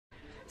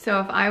So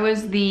if I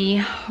was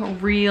the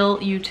real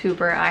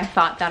YouTuber I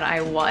thought that I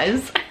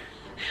was,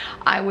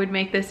 I would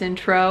make this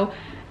intro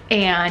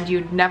and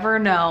you'd never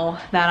know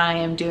that I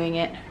am doing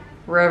it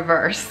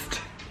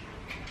reversed.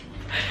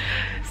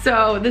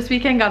 So this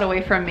weekend got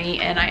away from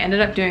me and I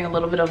ended up doing a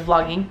little bit of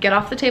vlogging. Get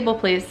off the table,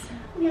 please.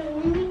 No,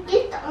 let me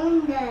get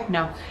on that.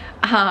 No.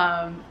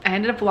 I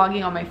ended up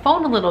vlogging on my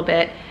phone a little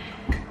bit.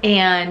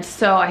 And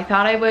so I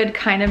thought I would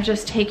kind of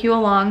just take you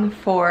along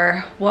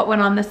for what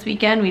went on this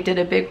weekend. We did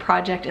a big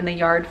project in the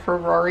yard for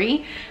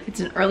Rory. It's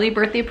an early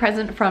birthday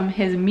present from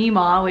his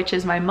Mima, which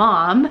is my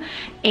mom.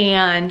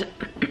 And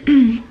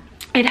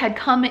it had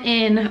come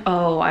in,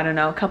 I don't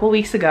know, a couple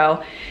weeks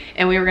ago.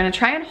 And we were gonna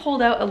try and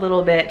hold out a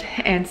little bit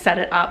and set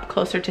it up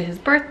closer to his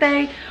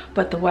birthday.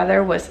 But the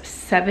weather was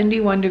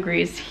 71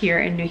 degrees here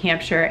in New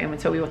Hampshire. And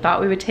so we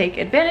thought we would take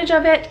advantage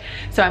of it.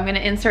 So I'm gonna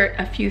insert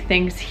a few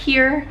things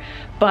here.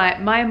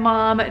 But my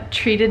mom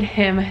treated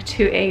him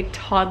to a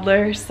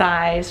toddler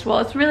size. Well,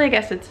 it's really, I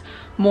guess it's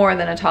more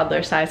than a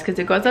toddler size because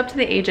it goes up to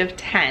the age of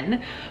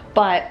 10,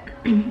 but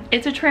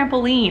it's a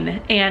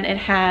trampoline and it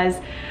has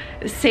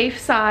safe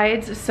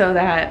sides so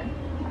that,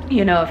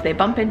 you know, if they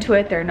bump into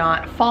it, they're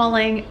not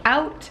falling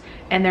out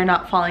and they're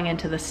not falling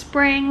into the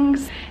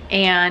springs.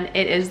 And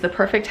it is the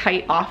perfect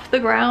height off the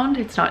ground.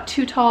 It's not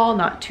too tall,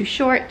 not too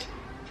short.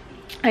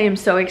 I am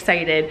so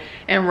excited,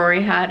 and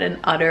Rory had an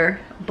utter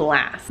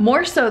blast.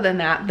 More so than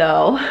that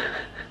though,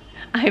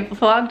 I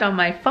vlogged on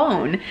my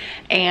phone,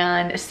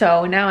 and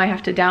so now I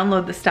have to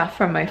download the stuff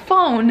from my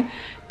phone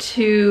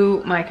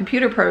to my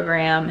computer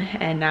program,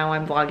 and now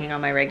I'm vlogging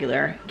on my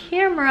regular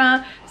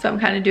camera, so I'm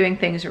kind of doing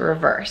things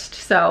reversed.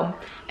 So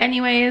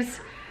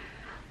anyways,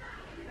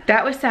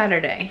 that was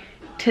Saturday.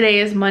 Today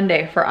is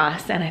Monday for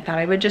us, and I thought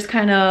I would just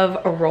kind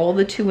of roll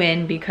the two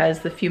in because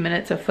the few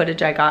minutes of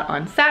footage I got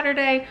on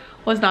Saturday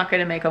was not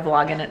gonna make a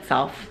vlog in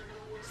itself.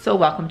 So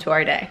welcome to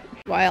our day.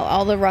 While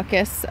all the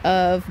ruckus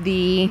of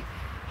the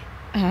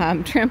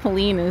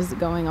trampoline is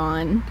going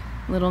on,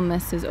 little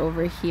Miss is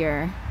over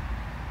here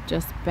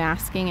just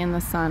basking in the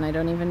sun. I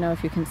don't even know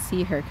if you can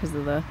see her because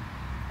of the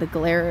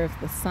glare of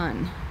the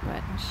sun,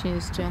 but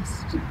she's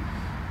just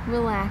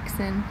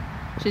relaxing.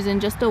 She's in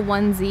just a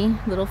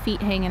onesie, little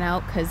feet hanging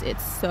out because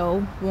it's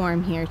so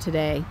warm here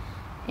today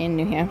in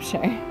New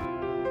Hampshire.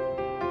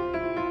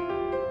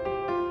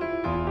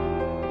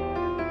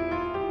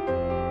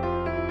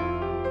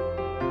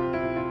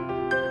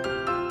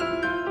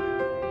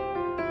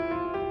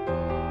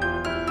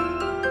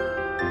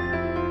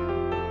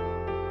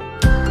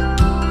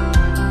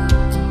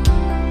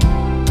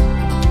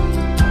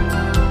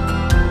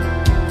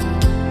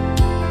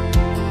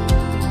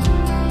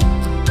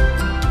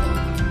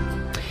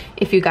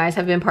 If you guys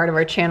have been part of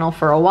our channel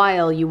for a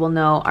while, you will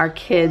know our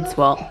kids,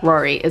 well,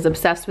 Rory is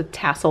obsessed with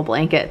tassel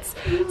blankets.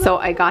 So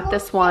I got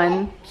this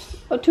one.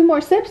 Oh, 2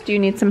 more sips. Do you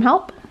need some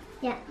help?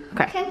 Yeah.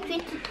 Okay. I can't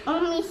fit it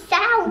on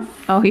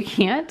myself. Oh, you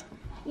can't?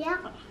 Yeah.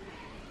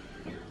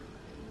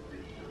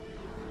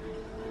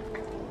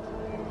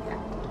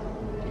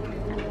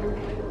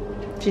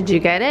 Did you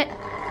get it?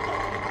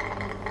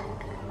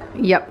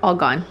 Yep, all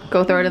gone.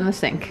 Go throw it in the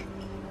sink.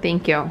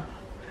 Thank you.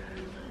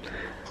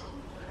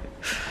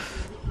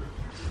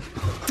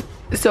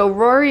 So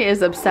Rory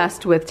is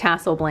obsessed with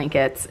tassel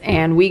blankets,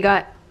 and we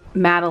got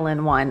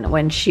Madeline one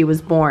when she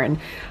was born,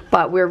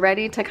 but we're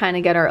ready to kind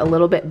of get her a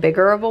little bit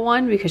bigger of a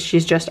one because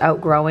she's just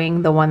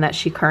outgrowing the one that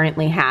she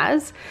currently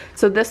has.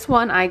 So this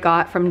one I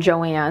got from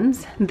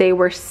Joann's. They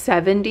were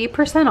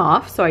 70%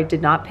 off, so I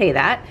did not pay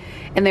that.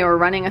 And they were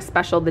running a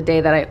special the day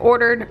that I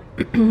ordered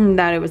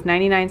that it was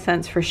 99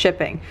 cents for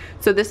shipping.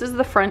 So this is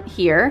the front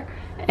here,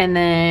 and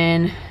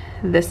then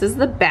this is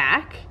the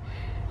back.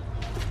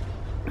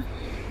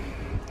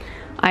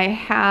 I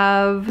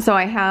have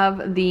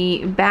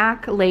the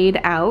back laid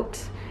out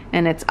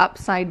and it's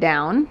upside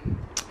down.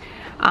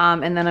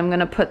 And then I'm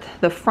gonna put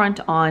the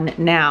front on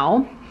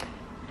now.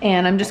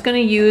 And I'm just gonna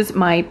use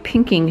my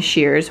pinking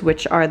shears,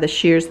 which are the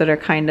shears that are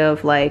kind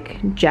of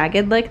like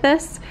jagged like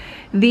this.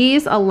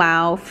 These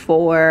allow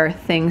for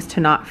things to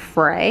not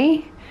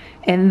fray.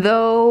 And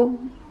though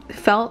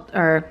felt,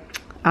 or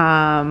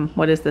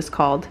what is this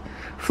called?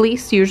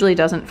 Fleece usually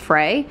doesn't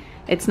fray.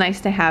 It's nice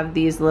to have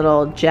these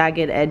little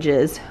jagged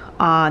edges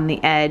on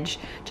the edge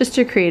just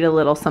to create a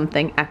little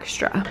something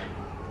extra.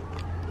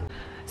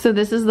 So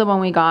this is the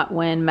one we got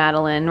when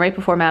Madeline, right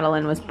before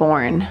Madeline was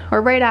born,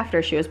 or right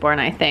after she was born,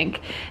 I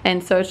think.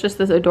 And so it's just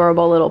this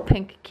adorable little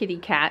pink kitty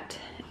cat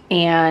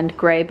and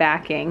gray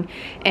backing.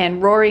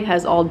 And Rory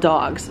has all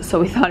dogs, so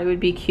we thought it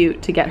would be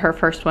cute to get her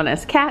first one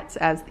as cats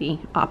as the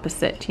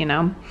opposite, you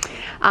know.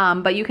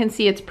 But you can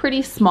see it's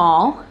pretty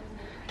small.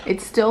 It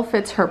still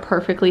fits her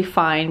perfectly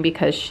fine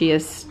because she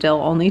is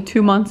still only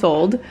 2 months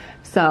old.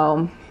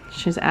 So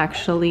she's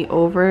actually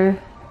over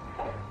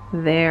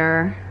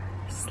there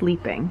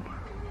sleeping.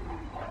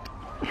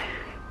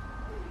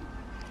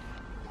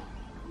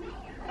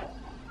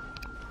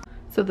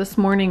 So this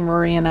morning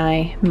Rory and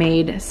I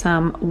made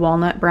some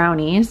walnut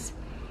brownies.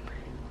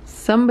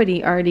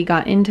 Somebody already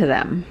got into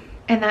them.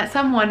 And that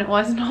someone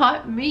was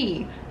not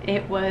me.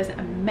 It was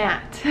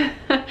Matt.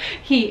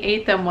 he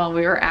ate them while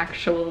we were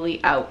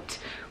actually out.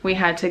 We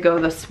had to go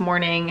this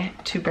morning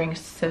to bring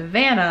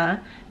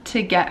Savannah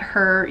to get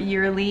her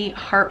yearly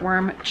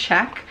heartworm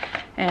check,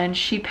 and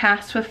she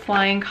passed with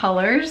flying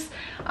colors.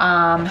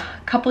 A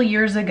couple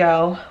years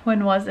ago,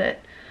 when was it?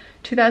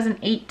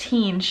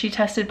 2018, she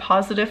tested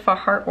positive for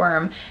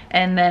heartworm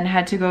and then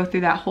had to go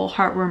through that whole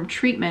heartworm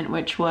treatment,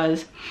 which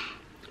was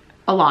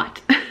a lot.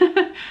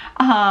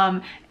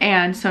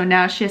 And so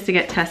now she has to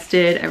get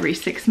tested every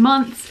 6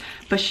 months,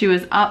 but she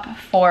was up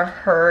for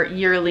her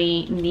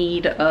yearly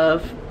need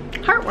of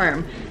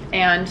heartworm.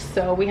 And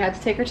so we had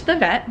to take her to the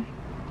vet,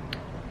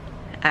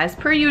 as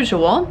per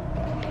usual.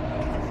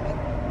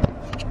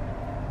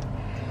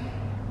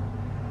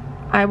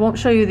 I won't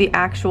show you the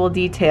actual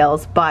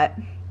details, but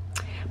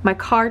my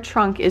car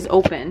trunk is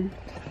open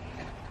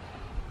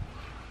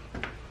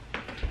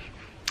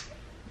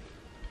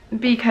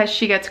because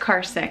she gets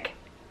car sick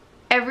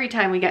every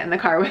time we get in the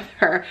car with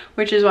her,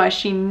 which is why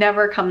she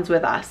never comes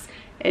with us.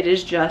 It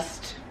is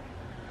just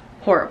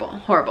horrible,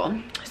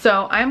 horrible.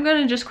 So I'm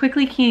gonna just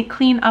quickly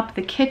clean up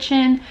the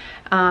kitchen.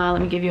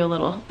 Let me give you a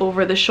little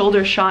over the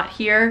shoulder shot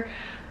here.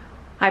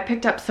 I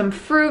picked up some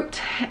fruit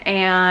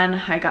and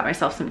I got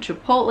myself some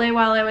Chipotle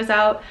while I was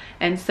out.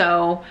 And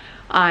so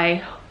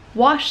I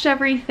washed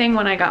everything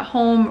when I got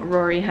home.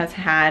 Rory has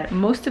had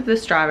most of the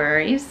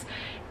strawberries,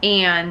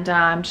 and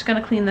I'm just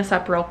gonna clean this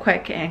up real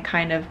quick and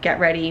kind of get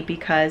ready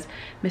because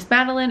Miss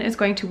Madeline is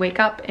going to wake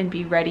up and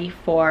be ready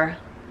for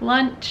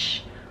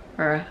lunch,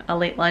 or a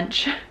late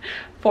lunch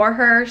for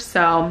her.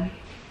 So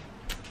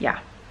yeah.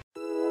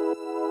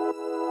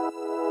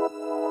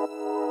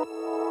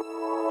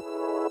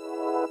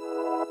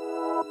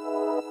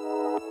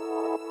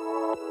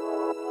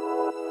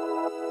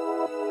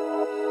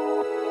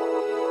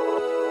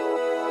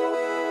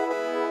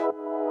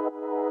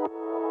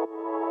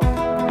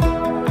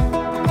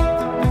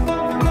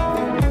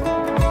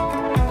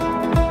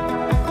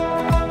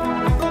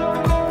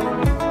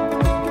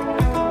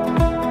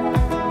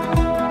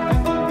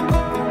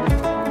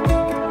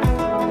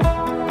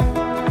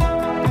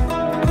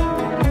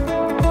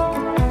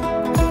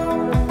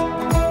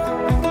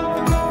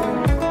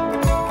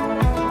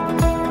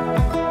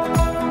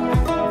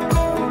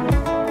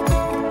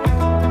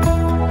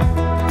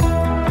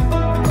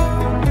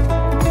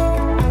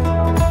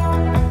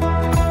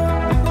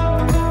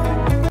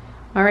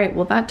 All right,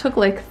 well that took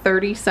like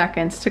 30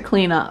 seconds to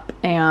clean up,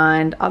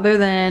 and other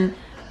than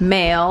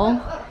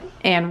mail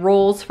and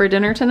rolls for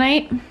dinner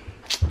tonight,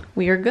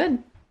 we are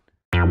good.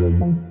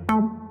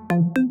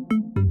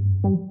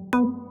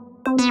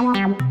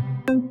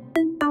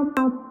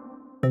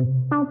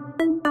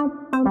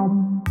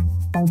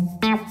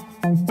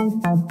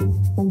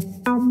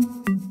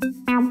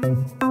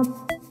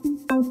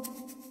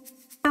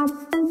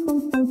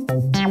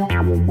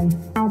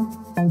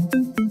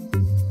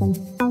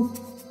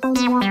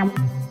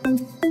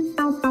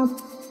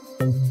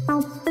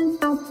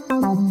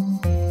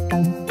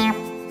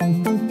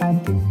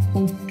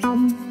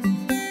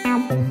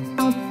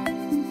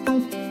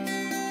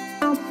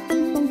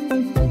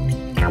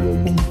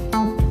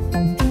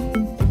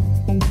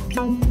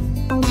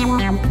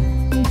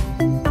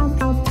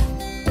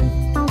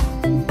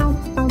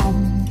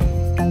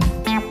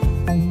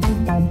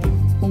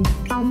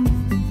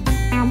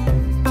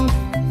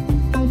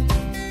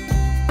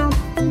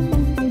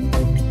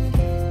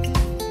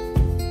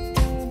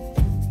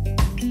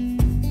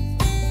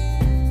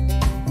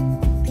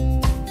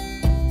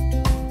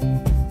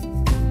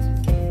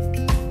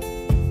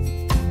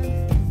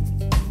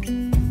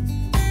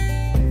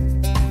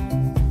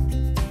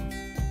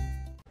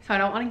 So I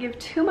don't want to give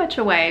too much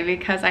away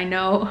because I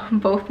know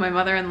both my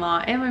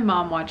mother-in-law and my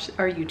mom watch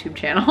our YouTube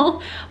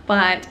channel.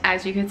 But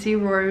as you can see,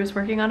 Rory was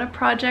working on a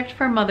project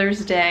for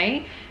Mother's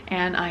Day,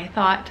 and I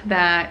thought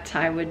that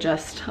I would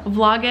just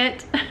vlog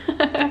it.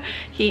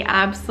 He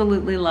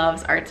absolutely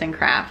loves arts and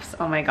crafts.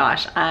 Oh my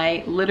gosh,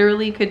 I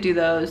literally could do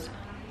those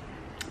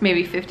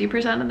maybe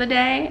 50% of the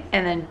day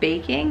and then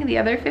baking the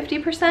other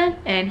 50%,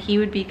 and he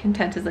would be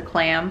content as a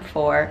clam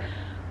for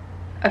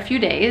a few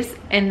days,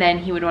 and then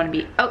he would want to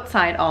be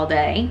outside all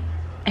day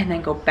and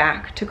then go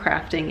back to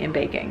crafting and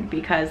baking,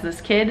 because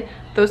this kid,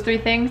 those three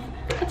things,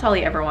 that's all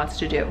he ever wants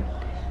to do.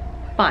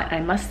 But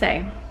I must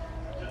say,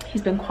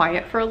 he's been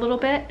quiet for a little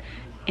bit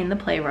in the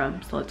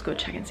playroom, so let's go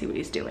check and see what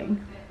he's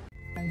doing.